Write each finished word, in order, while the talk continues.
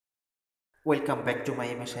Welcome back to my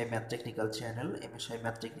MSI math technical channel. MSI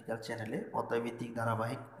math technical চ্যানেলে অধ্যায়ভিত্তিক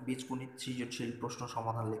ধারাবাহিক বীজগণিত সৃজনশীল প্রশ্ন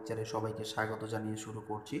সমাধান লেকচারে সবাইকে স্বাগত জানিয়ে শুরু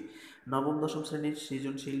করছি। নবম দশম শ্রেণীর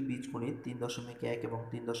সৃজনশীল বীজগণিত 3.1 এবং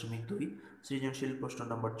 3.2 সৃজনশীল প্রশ্ন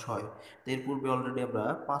নম্বর 6। এর পূর্বে অলরেডি আমরা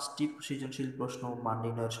 5টি সৃজনশীল প্রশ্ন মান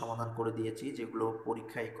নির্ণয়ের সমাধান করে দিয়েছি, যেগুলো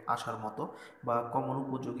পরীক্ষায় আসার মতো বা কমন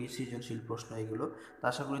উপযোগী সৃজনশীল প্রশ্ন এগুলো। তা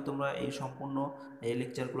আশা করি তোমরা এই সম্পূর্ণ এই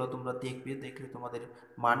লেকচারগুলো তোমরা দেখলে তোমাদের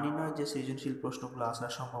মান নির্ণয়ের যে সৃজনশীল প্রশ্নগুলো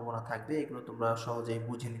আসার সম্ভাবনা থাকবে এগুলো তোমরা সহজেই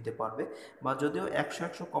বুঝে নিতে পারবে। বা যদিও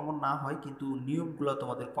 100 কমন না হয়, কিন্তু নিয়মগুলো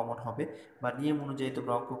তোমাদের কমন হবে বা নিয়ম অনুযায়ী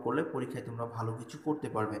তোমরা অঙ্ক করলে পরীক্ষায় তোমরা ভালো কিছু করতে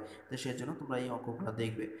পারবে। তো সেই জন্য তোমরা এই অঙ্কগুলো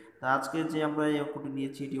দেখবে। তা আজকে যে আমরা এই অঙ্কটি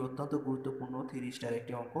নিয়েছি এটি অত্যন্ত গুরুত্বপূর্ণ 3 স্টার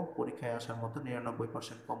একটি অঙ্ক, পরীক্ষায় আসার মতো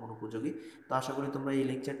 99% কমন উপযোগী। তো আশা করি তোমরা এই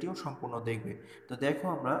লেকচারটিও সম্পূর্ণ দেখবে। তো দেখো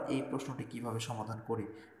আমরা এই প্রশ্নটি কিভাবে সমাধান করি।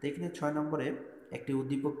 তো এখানে 6 নম্বরে একটি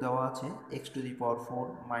উদ্দীপক দেওয়া আছে x⁴ -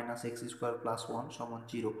 x² + 1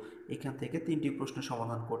 = 0। এখান থেকে 3টি প্রশ্ন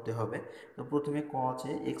সমাধান করতে হবে। তো প্রথমে ক আছে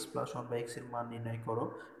x + 1 / x এর মান নির্ণয় করো।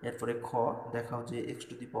 এরপরে খ দেখাও যে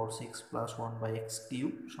x⁶ + 1 / x³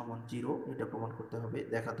 = 0, এটা প্রমাণ করতে হবে,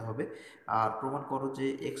 দেখাতে হবে। আর প্রমাণ করো যে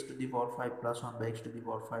x⁵ + 1 / x⁵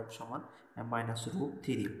 =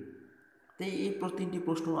 -√3। তো এই 3টি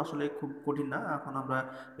প্রশ্ন আসলে খুব কঠিন না। এখন আমরা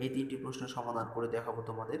এই 3টি প্রশ্নের সমাধান করে দেখাবো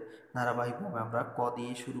তোমাদের। ধারাবাহিকভাবে আমরা ক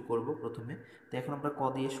দিয়ে শুরু করব প্রথমে। তো এখন আমরা ক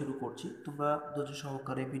দিয়ে শুরু করছি। তোমরা ধৈর্য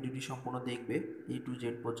সহকারে ভিডিওটি সম্পূর্ণ দেখবে, A to Z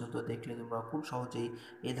পর্যন্ত দেখলে তোমরা খুব সহজেই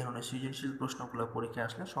এই ধরনের সৃজনশীল প্রশ্নগুলো পরীক্ষায়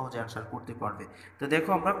আসলে সহজে অ্যান্সার করতে পারবে। তো দেখো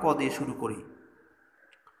আমরা ক দিয়ে শুরু করি।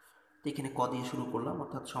 তো এখানে ক দিয়ে শুরু করলাম,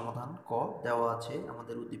 অর্থাৎ সমাধান ক দেওয়া আছে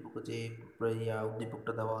আমাদের উদ্দীপক, যে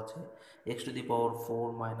উদ্দীপকটা দেওয়া আছে x⁴ - x²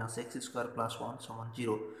 + 1 =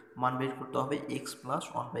 0। মান বের করতে হবে x +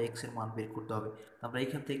 1 / x এর মান বের করতে হবে। আমরা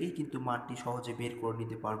এখান থেকেই কিন্তু মানটি সহজে বের করে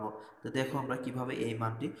নিতে পারবো। তো দেখো আমরা কিভাবে এই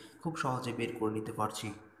মানটি খুব সহজে বের করে নিতে পারছি।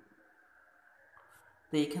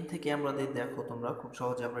 তো এখান থেকে আমাদের দেখো তোমরা খুব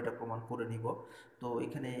সহজে আমরা এটা প্রমাণ করে নিব। তো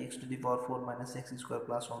এখানে x⁴ - x²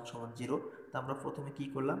 + 1 = 0। তো আমরা প্রথমে কি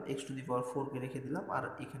করলাম, x⁴ কে রেখে দিলাম আর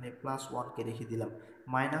এখানে +1 কে রেখে দিলাম।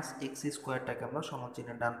 -x² আমরা সমান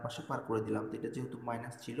চিহ্নের ডান পাশে পার করে দিলাম। তো এটা যেহেতু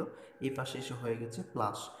মাইনাস ছিল, এই পাশে এসে হয়ে গেছে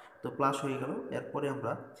প্লাস। তো প্লাস হয়ে গেল। এরপরে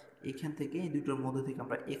আমরা এখান থেকে এই দুটোর মধ্যে থেকে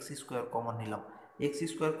আমরা x² কমন নিলাম। x²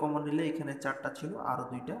 কমন নিলে এখানে 4টা ছিল, আরও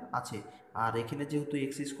 2টা আছে। আর এখানে যেহেতু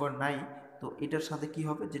x² নাই, তো এটার সাথে কি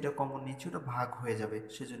হবে, যেটা কমন নিচ্ছে ওটা ভাগ হয়ে যাবে।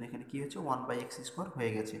 সেজন্য এখানে কি হয়েছে, 1/x²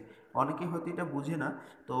 হয়ে গেছে। অনেকে হয়তো এটা বুঝে না,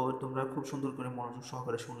 তো তোমরা খুব সুন্দর করে মনোযোগ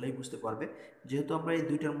সহকারে শুনলেই বুঝতে পারবে। যেহেতু আমরা এই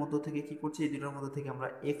দুইটার মধ্য থেকে কি করছি, এই দুইটার মধ্যে থেকে আমরা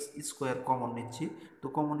x² কমন নিচ্ছি। তো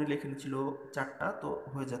কমন নিলে এখানে ছিল 4টা, তো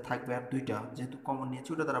হয়ে যা থাকবে আর 2টা, যেহেতু কমন নিয়েছি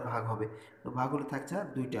ওটা দ্বারা ভাগ হবে। তো ভাগ হলে থাকছে আর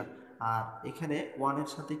 2টা। আর এখানে 1-এর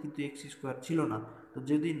সাথে কিন্তু x² ছিল না। তো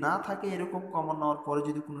যদি না থাকে, এরকম কমন নেওয়ার পরে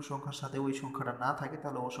যদি কোনো সংখ্যার সাথে ওই সংখ্যাটা না থাকে,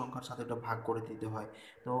 তাহলে ওই সংখ্যার সাথে ওটা ভাগ করে দিতে হয়।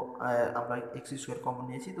 তো আমরা x² কমন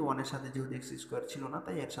নিয়েছি, তো 1-এর সাথে যেহেতু x² ছিল না,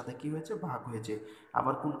 তাই এর সাথে কি হয়েছে, ভাগ হয়েছে।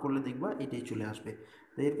 আবার গুণ করলে দেখবা এটাই চলে আসবে।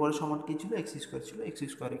 তো এরপরে সমান কি ছিল, x² ছিল, x²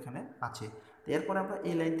 এখানে আছে। তো এরপরে আমরা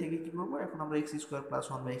এই লাইন থেকে কি করবো, এখন আমরা x² +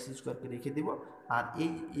 1 / x² কে রেখে দিব। আর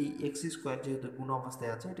এই x² যেহেতু গুণ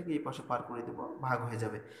অবস্থায় আছে, এটাকে এই পাশে পার করে দেবো, ভাগ হয়ে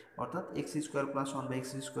যাবে। অর্থাৎ x² + 1 /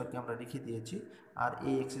 x² কে আমরা রেখে দিয়েছি, আর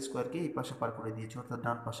এই x² কে এই পাশে পার করে দিয়েছি, অর্থাৎ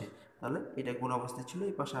ডান পাশে। তাহলে এটা গুণ অবস্থায় ছিল,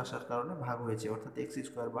 এই পাশে আসার কারণে ভাগ হয়েছে, অর্থাৎ x²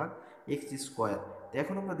 ভাগ x²। তো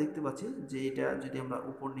এখন আমরা দেখতে পাচ্ছি যে এটা যদি আমরা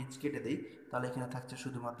উপর নিচ কেটে দিই, তাহলে এখানে থাকছে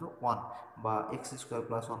শুধুমাত্র 1, বা x²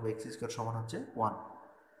 + 1 / x² সমান হচ্ছে 1।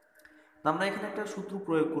 তো আমরা এখানে একটা সূত্র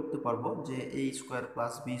প্রয়োগ করতে পারবো, যে a²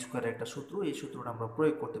 + b² একটা সূত্র, এই সূত্রটা আমরা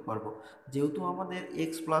প্রয়োগ করতে পারবো। যেহেতু আমাদের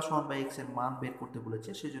x + 1 / x এর মান বের করতে বলেছে,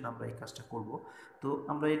 সেজন্য আমরা এই কাজটা করব। তো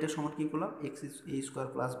আমরা এটা সমান কি করলাম, a²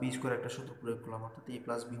 + b² একটা সূত্র প্রয়োগ করলাম, অর্থাৎ a +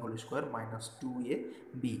 b² -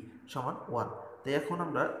 2ab = 1। তো এখন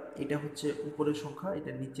আমরা, এটা হচ্ছে উপরের সংখ্যা,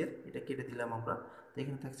 এটা নিচের, এটা কেটে দিলাম আমরা। তো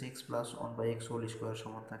এখানে থাকছে x + 1 / x²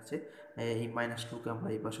 সমান থাকছে এই -2কে আমরা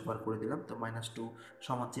এই পাশে পার করে দিলাম। তো -2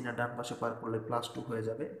 সমান চিহ্ন ডান পাশে পার করলে +2 হয়ে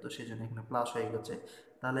যাবে, তো সেই জন্য এখানে প্লাস হয়ে গেছে।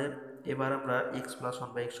 তাহলে এবার আমরা x +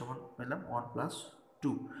 1 / x সমান পেলাম 1 +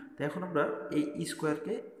 2। তো এখন আমরা এই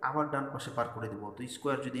স্কোয়ারকে আবার ডান পাশে পার করে দেবো। তো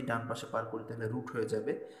স্কোয়ার যদি ডান পাশে পার করি, তাহলে রুট হয়ে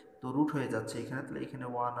যাবে। তো রুট হয়ে যাচ্ছে এখানে, তাহলে এখানে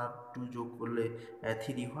 1 আর 2 যোগ করলে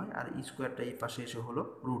 3 হয়, আর স্কোয়ারটা এই পাশে এসে হলো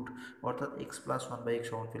রুট, অর্থাৎ x + 1 / x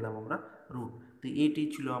সমান পেলাম আমরা রুট। তো এইটি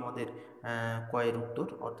ছিল আমাদের কয়ের উত্তর,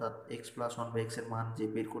 অর্থাৎ এক্স প্লাস ওয়ান বা এক্সের মান যে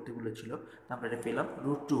বের করতে বলেছিল, তা আমরা এটা পেলাম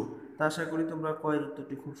 √2। তা আশা করি তোমরা কয়ের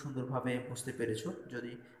উত্তরটি খুব সুন্দরভাবে বুঝতে পেরেছো,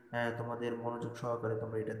 যদি তোমাদের মনোযোগ সহকারে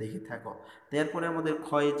তোমরা এটা দেখে থাকো। তারপরে আমাদের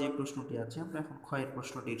ক্ষয়ে যে প্রশ্নটি আছে, আমরা এখন ক্ষয়ের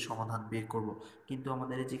প্রশ্নটির সমাধান বের করব। কিন্তু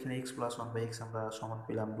আমাদের যেখানে এক্স প্লাস ওয়ান বা এক্স আমরা সমান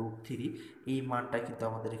পেলাম √3, এই মানটা কিন্তু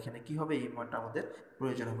আমাদের এখানে কি হবে, এই মানটা আমাদের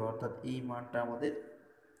প্রয়োজন হবে, অর্থাৎ এই মানটা আমাদের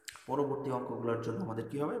পরবর্তী অঙ্কগুলোর জন্য আমাদের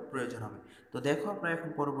কি হবে, প্রয়োজন হবে। তো দেখো আমরা এখন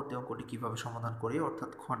পরবর্তী অঙ্কটি কিভাবে সমাধান করি,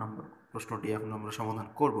 অর্থাৎ খ নম্বর প্রশ্নটি এখন আমরা সমাধান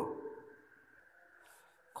করব।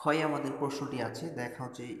 ক্ষয়ে আমাদের প্রশ্নটি আছে, দেখা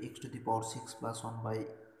হচ্ছে x⁴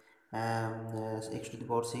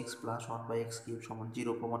 সমান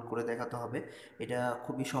 0 প্রমাণ করে দেখাতে হবে। এটা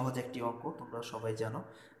খুবই সহজ একটি অঙ্ক, তোমরা সবাই জানো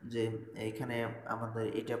যে এখানে আমাদের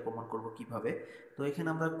এটা প্রমাণ করব কিভাবে। তো এখানে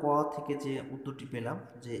আমরা ক থেকে যে উত্তরটি পেলাম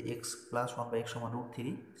যে x+1/x সমান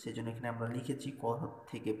 √3, সেই জন্য এখানে আমরা লিখেছি ক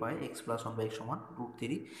থেকে পাই x+1/x সমান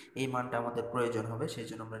 √3, এই মানটা আমাদের প্রয়োজন হবে, সেই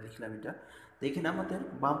জন্য আমরা লিখলাম এটা। তো এখানে আমাদের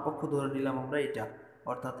বাম পক্ষ ধরে নিলাম আমরা এটা,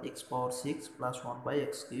 অর্থাৎ x⁴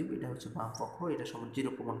 এটা হচ্ছে বাম পক্ষ, এটা সমান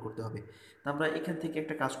 0 প্রমাণ করতে হবে। তো আমরা এখান থেকে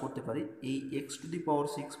একটা কাজ করতে পারি, এই x⁴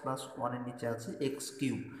 এর নিচে আছে x3,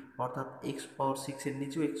 অর্থাৎ x⁴ এর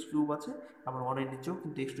নিচেও x3 আছে, আবার 1 এর নিচেও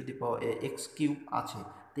কিন্তু x3 আছে।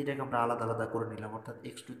 তো এটাকে আমরা আলাদা আলাদা করে নিলাম, অর্থাৎ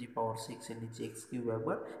x⁴ এর নিচে x3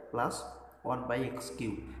 একবার প্লাস 1/x3।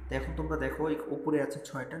 তো এখন তোমরা দেখো উপরে আছে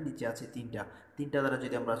 6টা, নিচে আছে 3টা, 3টা দ্বারা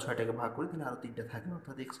যদি আমরা 6টাকে ভাগ করি তাহলে আরও 3টা থাকে,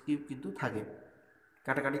 অর্থাৎ x3 কিন্তু থাকে।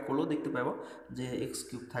 কাটাকাটি করলেও দেখতে পাবো যে x3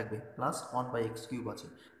 থাকবে, প্লাস 1/x3 আছে।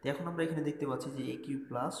 তো এখন আমরা এখানে দেখতে পাচ্ছি যে a³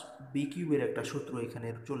 প্লাস b³ এর একটা সূত্র এখানে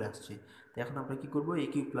চলে আসছে। তো এখন আমরা কি করব,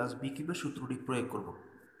 a³ প্লাস b³ এর সূত্রটি প্রয়োগ করব।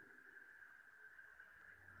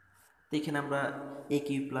 তো এখানে আমরা a³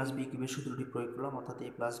 প্লাস b³ এর সূত্রটি প্রয়োগ করলাম, অর্থাৎ a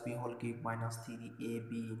plus b whole cube minus 3ab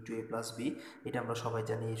into a plus b, এটা আমরা সবাই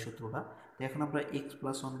জানি এই সূত্রটা। তো এখন আমরা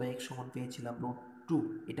x+1/x সমান পেয়েছিলাম √2,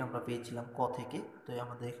 এটা আমরা পেয়েছিলাম ক থেকে। তো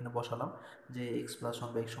আমাদের এখানে বসালাম যে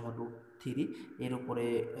x+1/x সমান √3, এর উপরে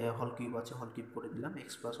হোল কিউব আছে, হোল কিউব করে দিলাম,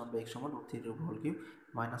 x+1/x সমান √3 এর হোল কিউব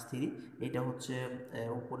মাইনাস 3, এটা হচ্ছে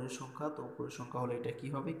উপরের সংখ্যা, তো উপরের সংখ্যা হলে এটা কি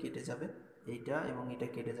হবে, কেটে যাবে, এইটা এবং এটা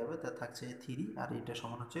কেটে যাবে, তা থাকছে 3, আর এটা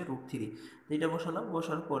সমান হচ্ছে √3। তো এটা বসালাম,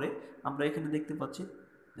 বসার পরে আমরা এখানে দেখতে পাচ্ছি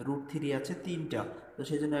 √3 আছে 3টা, তো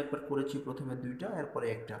সেই জন্য একবার করেছি প্রথমে 2টা, এরপরে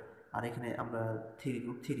একটা, আর এখানে আমরা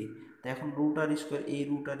 √3। তো এখন √r², এই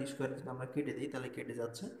 √r² যদি আমরা কেটে দিই তাহলে কেটে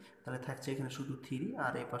যাচ্ছে, তাহলে থাকছে এখানে শুধু 3,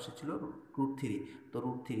 আর এই পাশে ছিল √3। তো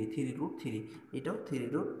 √3, 3√3, এটাও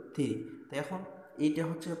 3√3। তো এখন এইটা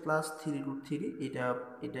হচ্ছে প্লাস 3√3, এটা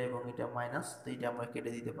এটা এবং এটা মাইনাস, তো এটা আমরা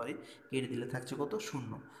কেটে দিতে পারি, কেটে দিলে থাকছে কত,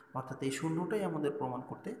 0, অর্থাৎ এই শূন্যটাই আমাদের প্রমাণ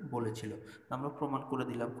করতে বলেছিল। আমরা প্রমাণ করে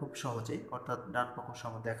দিলাম খুব সহজেই, অর্থাৎ ডান পক্ষ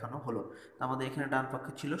সমান দেখানো হলো। আমাদের এখানে ডান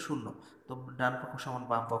পক্ষে ছিল 0, তো ডান পক্ষ সমান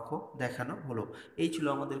বাম পক্ষ দেখানো হলো। এই ছিল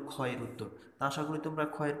আমাদের ক্ষয়ের উত্তর। তা আশা করি তোমরা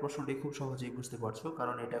ক্ষয়ের প্রশ্নটি খুব সহজেই বুঝতে পারছো,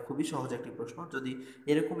 কারণ এটা খুবই সহজ একটি প্রশ্ন। যদি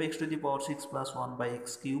এরকম x⁴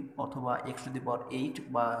 অথবা x⁴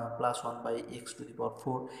 বা +1/x⁴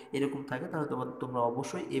 এরকম থাকে, তাহলে তোমরা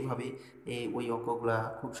অবশ্যই এভাবে ওই অঙ্কগুলা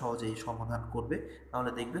খুব সহজেই সমাধান করবে,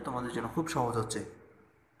 তাহলে দেখবে তোমাদের জন্য খুব সহজ হচ্ছে।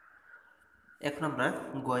 এখন আমরা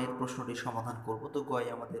গয়ের প্রশ্নটি সমাধান করব। তো গয়ে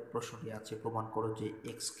আমাদের প্রশ্নটি আছে, প্রমাণ করো যে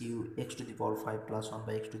x⁵ প্লাস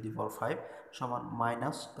 1/x⁵ সমান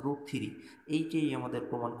 -√3, এইটাই আমাদের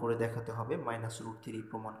প্রমাণ করে দেখাতে হবে, -√3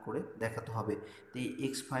 প্রমাণ করে দেখাতে হবে। তো এই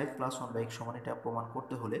x5 প্লাস 1/x সমান, এটা প্রমাণ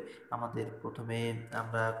করতে হলে আমাদের প্রথমে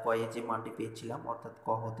আমরা কয়ে যে মানটি পেয়েছিলাম, অর্থাৎ ক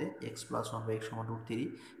হতে x+1/x সমান √3,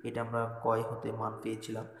 এটা আমরা কয় হতে মান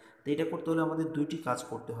পেয়েছিলাম। তো এটা করতে হলে আমাদের দুইটি কাজ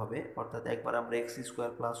করতে হবে, অর্থাৎ একবার আমরা x²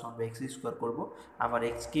 প্লাস 1/x² করব, আবার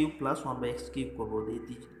x³ প্লাস 1/x³ করব।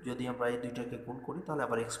 যদি আমরা এই দুইটাকে গুণ করি তাহলে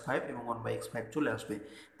আবার x5 এবং 1/x5 চলে আসবে।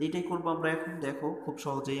 তো এটাই করবো আমরা এখন। দেখো খুব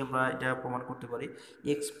সহজেই আমরা এটা প্রমাণ করতে পারি,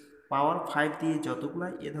 x⁵ দিয়ে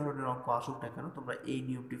যতগুলাই এ ধরনের অঙ্ক আসুক না কেন, তোমরা এই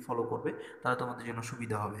নিয়মটি ফলো করবে, তাহলে তোমাদের জন্য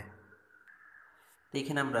সুবিধা হবে। তো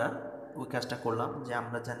এখানে আমরা ওই কাজটা করলাম যে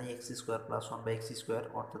আমরা জানি x² প্লাস 1/x²,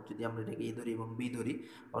 অর্থাৎ যদি আমরা এটাকে a ধরি এবং b ধরি,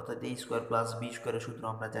 অর্থাৎ a² প্লাস b² সূত্র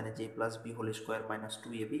আমরা জানি যে a plus b whole square minus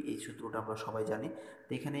 2ab, এই সূত্রটা আমরা সবাই জানি।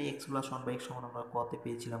 তো এখানে x+1/x সমান আমরা কতে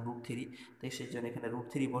পেয়েছিলাম √3, তো সেই জন্য এখানে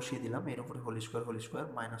 √3 বসিয়ে দিলাম, এর উপরে হোল স্কোয়ার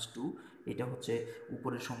মাইনাস 2, এটা হচ্ছে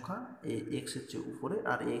উপরের সংখ্যা, x হচ্ছে উপরে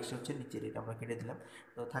আর x হচ্ছে নিচের, এটা আমরা কেটে দিলাম,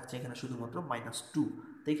 তো থাকছে এখানে শুধুমাত্র -2।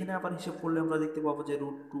 তো এখানে আবার হিসাব করলে আমরা দেখতে পাবো যে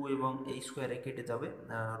 √2 এবং এই স্কোয়ারে কেটে যাবে,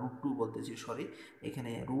 √2 বলতেছি সরি,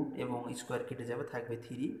 এখানে রুট এবং স্কোয়ার কেটে যাবে, থাকবে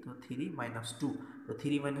 3, তো 3 -2, তো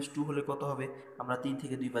 3 - 2 হলে কত হবে, আমরা 3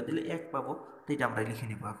 থেকে 2 বাদ দিলে 1 পাবো। তো এটা আমরা লিখে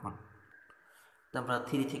নেব এখন। তো আমরা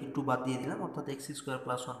 3 থেকে 2 বাদ দিয়ে দিলাম, অর্থাৎ x square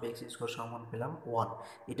plus one by x square সমান পেলাম 1।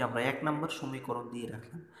 এটা আমরা 1 নম্বর সমীকরণ দিয়ে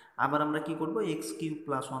রাখলাম। আবার আমরা কি করব, x cube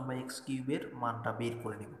plus one by x কিউবের মানটা বের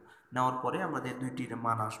করে নেব। নেওয়ার পরে আমাদের দুইটির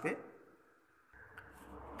মান আসবে।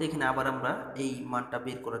 তো এখানে আবার আমরা এই মানটা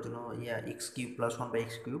বের করার জন্য x cube plus one by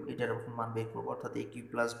x cube এটার মান বের করবো, অর্থাৎ এ কিউব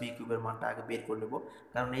প্লাস বি কিউবের মানটা আগে বের করে নেবো।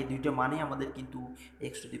 কারণ এই দুইটা মানই আমাদের কিন্তু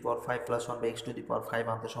x to the power five plus one by x to the power five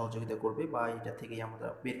আনতে সহযোগিতা করবে, বা এটা থেকেই আমরা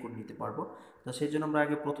বের করে নিতে পারবো। তো সেই জন্য আমরা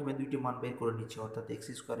আগে প্রথমে দুইটি মান বের করে নিচ্ছি, অর্থাৎ এক্স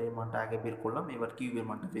স্কোয়ারের মানটা আগে বের করলাম, এবার কিউবের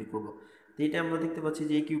মানটা বের করবো। তো এটা আমরা দেখতে পাচ্ছি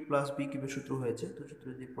যে এ কিউব প্লাস বি কিউবের সূত্র হয়েছে। তো সূত্র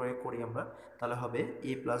যদি প্রয়োগ করি আমরা, তাহলে হবে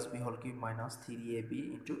এ plus B whole cube minus three A B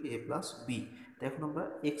into A plus B. তো এখন আমরা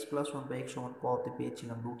x plus one by x সমান কতে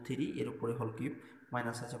পেয়েছিলাম রুট থ্রি, এর উপরে হোল কিউব,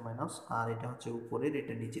 মাইনাস আছে মাইনাস, আর এটা হচ্ছে উপরের,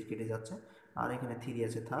 এটা নিচের কেটে যাচ্ছে, আর এখানে থ্রি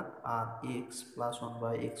আছে থাক, আর x plus one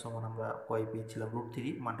by x সমান আমরা কয় পেয়েছিলাম রুট থ্রি,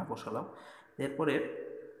 মানটা বসালাম। এরপরে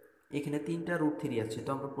এখানে তিনটা রুট থ্রি আছে, তো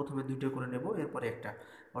আমরা প্রথমে দুইটা করে নেব, এরপরে একটা,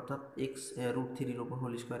 অর্থাৎ এক্স রুট থ্রির উপর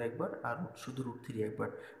হোল স্কোয়ার একবার, আর শুধু রুট থ্রি একবার,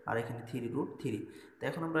 আর এখানে থ্রি রুট থ্রি। তো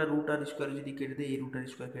এখন আমরা রুট আর স্কোয়ার যদি কেটে দিই, এই রুট আর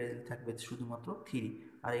স্কোয়ার কেটে দিলে থাকবে শুধুমাত্র থ্রি,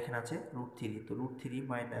 আর এখানে আছে রুট থ্রি। তো root three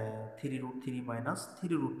three root three minus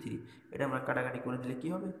three root three, এটা আমরা কাটাকাটি করে দিলে কী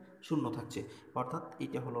হবে, শূন্য থাকছে। অর্থাৎ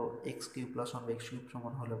এটা হলো x cube plus one by x cube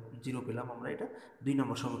সমান হলো জিরো পেলাম আমরা, এটা 2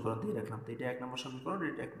 নম্বর সমীকরণ দিয়ে রাখলাম। তো এটা 1 নম্বর সমীকরণ,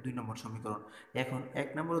 এটা 2 নম্বর সমীকরণ। এখন 1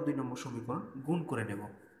 নম্বর ও 2 নম্বর সমীকরণ গুণ করে নেব।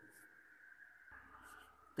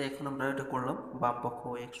 তো এখন আমরা এটা করলাম, বাম পক্ষ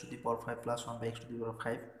x to the power five plus one by x to the power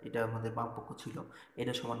five, এটা আমাদের বাম পক্ষ ছিল,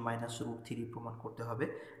 এটা সমান মাইনাস রুট থ্রি প্রমাণ করতে হবে।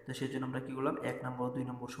 তো সেই জন্য আমরা কী করলাম, 1 নম্বর ও 2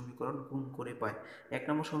 নম্বর সমীকরণ গুণ করে পাই। 1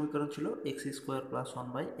 নম্বর সমীকরণ ছিল x square plus one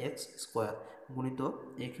by x square গুণিত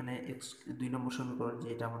এখানে এক্স, 2 নম্বর সমীকরণ যে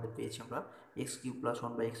এটা আমাদের পেয়েছি আমরা x cube plus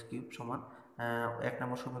one by x cube সমান 1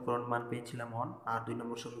 নম্বর সমীকরণ মান পেয়েছিলাম 1, আর 2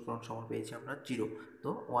 নম্বর সমীকরণ সমান পেয়েছি আমরা 0। তো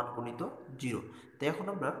 1 গুণিত 0। তো এখন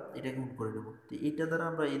আমরা এটা গুণ করে নেব। তো এইটা দ্বারা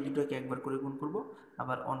আমরা এই দুটোকে একবার করে গুণ করব,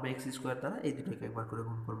 আবার 1/x স্কোয়ার দ্বারা এই দুটোকে একবার করে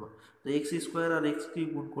গুণ করব। তো এক্স স্কোয়ার আর এক্স কিউব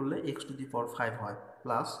গুণ করলে x to the power five হয়,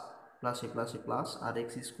 প্লাস প্লাসে প্লাসে প্লাস, আর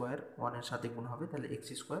এক্স স্কোয়ার ওয়ানের সাথে গুণ হবে, তাহলে এক্স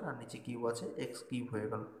স্কোয়ার, আর নিচে কিউব আছে, এক্স কিউব হয়ে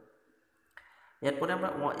গেল। এরপরে আমরা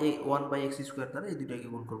ওয়ান বাই এক্স স্কোয়ার দ্বারা এই দুইটাকে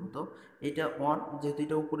গুণ করবো। তো এটা ওয়ান, যেহেতু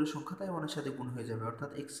এটা উপরের সংখ্যা, তাই ওয়ানের সাথে গুণ হয়ে যাবে,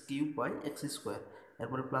 অর্থাৎ x cube by x square.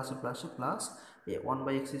 এরপরে প্লাসে প্লাসে plus, one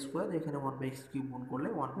by x square, এখানে ওয়ান বাই এক্স কিউব গুণ করলে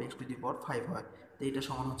one by x to the power five হয়। তো এটা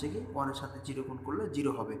সমান হচ্ছে কি, ওয়ানের সাথে জিরো গুণ করলে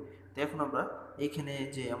জিরো হবে। তো এখন আমরা এখানে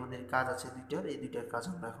যে আমাদের কাজ আছে দুইটার, এই দুইটার কাজ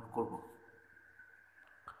আমরা এখন করব।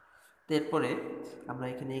 তো এরপরে আমরা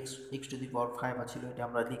এখানে x x to the power five আছিল, এটা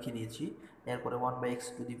আমরা লিখে নিয়েছি। এরপরে one by x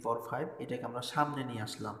to the power five, এটাকে আমরা সামনে নিয়ে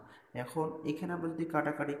আসলাম। এখন এখানে আমরা যদি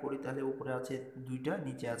কাটাকাটি করি, তাহলে উপরে আছে দুইটা,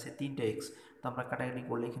 নিচে আছে তিনটা এক্স। তো আমরা কাটাকাটি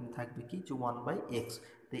করলে এখানে থাকবে কি, যে ওয়ান বাই এক্স।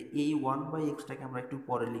 তো এই ওয়ান বাই এক্সটাকে আমরা একটু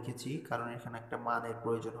পরে লিখেছি, কারণ এখানে একটা মানের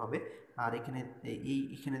প্রয়োজন হবে। আর এখানে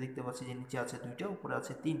এখানে দেখতে পাচ্ছি যে নিচে আছে দুইটা, উপরে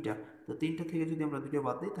আছে তিনটা। তো তিনটা থেকে যদি আমরা দুইটা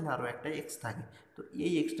বাদ দিই, তাহলে আরও একটা এক্স থাকে। তো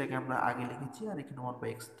এই এক্সটাকে আমরা আগে লিখেছি, আর এখানে ওয়ান বাই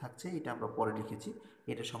এক্স থাকছে, এটা আমরা পরে লিখেছি,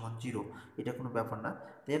 এটা সমান জিরো, এটা কোনো ব্যাপার না।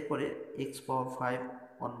 এরপরে x power five,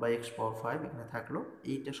 one by x power five এখানে থাকলো,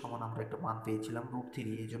 এইটা সমান আমরা একটা মান পেয়েছিলাম রুট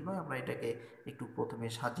থ্রি, এই জন্য আমরা এটাকে একটু প্রথমে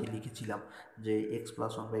সাজিয়ে লিখেছিলাম যে x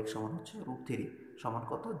plus one by x সমান হচ্ছে রুট থ্রি, সমান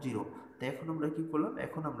কত, জিরো। তো এখন আমরা কী করলাম,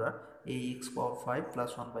 এখন আমরা এই x power five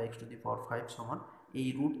plus one by x to the power five সমান এই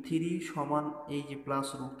রুট থ্রি সমান, এই যে প্লাস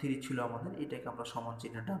রুট থ্রি ছিল আমাদের, এটাকে আমরা সমান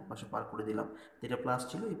চিহ্ন ডান পাশে পার করে দিলাম। যেটা প্লাস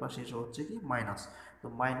ছিল, এই পাশে এসে হচ্ছে কি মাইনাস। তো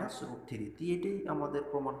মাইনাস রুট থ্রি, এটাই আমাদের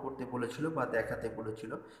প্রমাণ করতে বলেছিল বা দেখাতে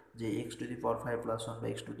বলেছিল, যে x to the power five plus one by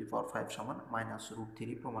x to the power five সমান মাইনাস রুট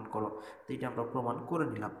থ্রি প্রমাণ করো। তো এটা আমরা প্রমাণ করে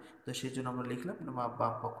নিলাম। তো সেই জন্য আমরা লিখলাম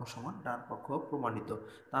বাম পক্ষ সমান ডান পক্ষ প্রমাণিত।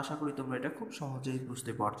 তো আশা করি তোমরা এটা খুব সহজেই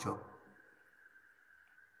বুঝতে পারছো।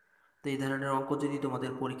 তো এই ধরনের অঙ্ক যদি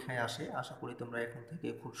তোমাদের পরীক্ষায় আসে, আশা করি তোমরা এখন থেকে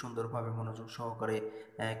খুব সুন্দরভাবে মনোযোগ সহকারে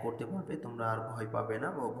করতে পারবে, তোমরা আর ভয় পাবে না,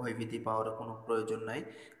 বা ভয়ভীতি পাওয়ার কোনো প্রয়োজন নাই।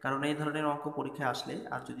 কারণ এই ধরনের অঙ্ক পরীক্ষায় আসলে,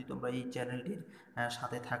 আর যদি তোমরা এই চ্যানেলটির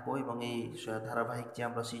সাথে থাকো, এবং এই ধারাবাহিক যে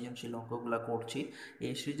আমরা সৃজনশীল অঙ্কগুলো করছি,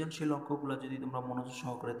 এই সৃজনশীল অঙ্কগুলো যদি তোমরা মনোযোগ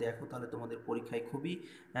সহকারে দেখো, তাহলে তোমাদের পরীক্ষায় খুবই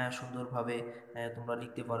সুন্দরভাবে তোমরা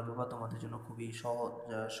লিখতে পারবে, বা তোমাদের জন্য খুবই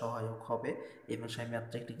সহায়ক হবে। এমএসআই ম্যাথ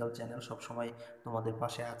প্র্যাকটিক্যাল চ্যানেল সবসময় তোমাদের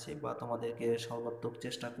পাশে আছে, বা তোমাদেরকে সর্বাত্মক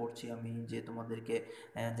চেষ্টা করছি আমি, যে তোমাদেরকে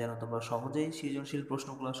যেন তোমরা সহজেই সৃজনশীল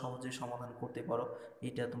প্রশ্নগুলো সহজেই সমাধান করতে পারো।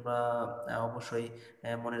 এটা তোমরা অবশ্যই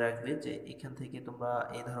মনে রাখবে, যে এখান থেকে তোমরা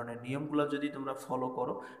এই ধরনের নিয়মগুলো যদি তোমরা ফলো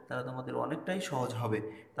করো তাহলে তোমাদের অনেকটাই সহজ হবে।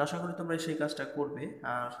 তো আশা করি তোমরা সেই কাজটা করবে।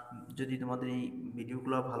 আর যদি তোমাদের এই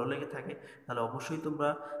ভিডিওগুলো ভালো লেগে থাকে তাহলে অবশ্যই তোমরা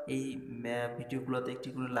এই ভিডিওগুলোতে একটি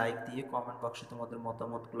করে লাইক দিয়ে কমেন্ট বক্সে তোমাদের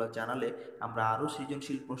মতামতগুলো জানালে আমরা আরও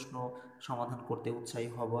সৃজনশীল প্রশ্ন সমাধান করতে উৎসাহী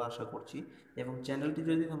হব আশা করছি। এবং চ্যানেলটি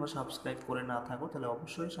যদি তোমরা সাবস্ক্রাইব করে না থাকো তাহলে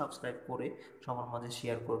অবশ্যই সাবস্ক্রাইব করে সবার মাঝে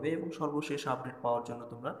শেয়ার করবে এবং সর্বশেষ আপডেট পাওয়ার জন্য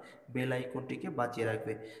তোমরা বেল আইকনটিকে বাজিয়ে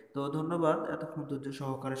রাখবে। তো ধন্যবাদ এতক্ষণ ধৈর্য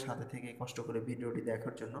সহকারে সাথে থেকে কষ্ট করে ভিডিওটি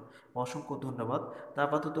দেখার জন্য, অসংখ্য ধন্যবাদ। তা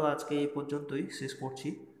আপাতত আজকে এই পর্যন্তই শেষ করছি।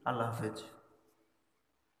 আল্লাহ হাফেজ।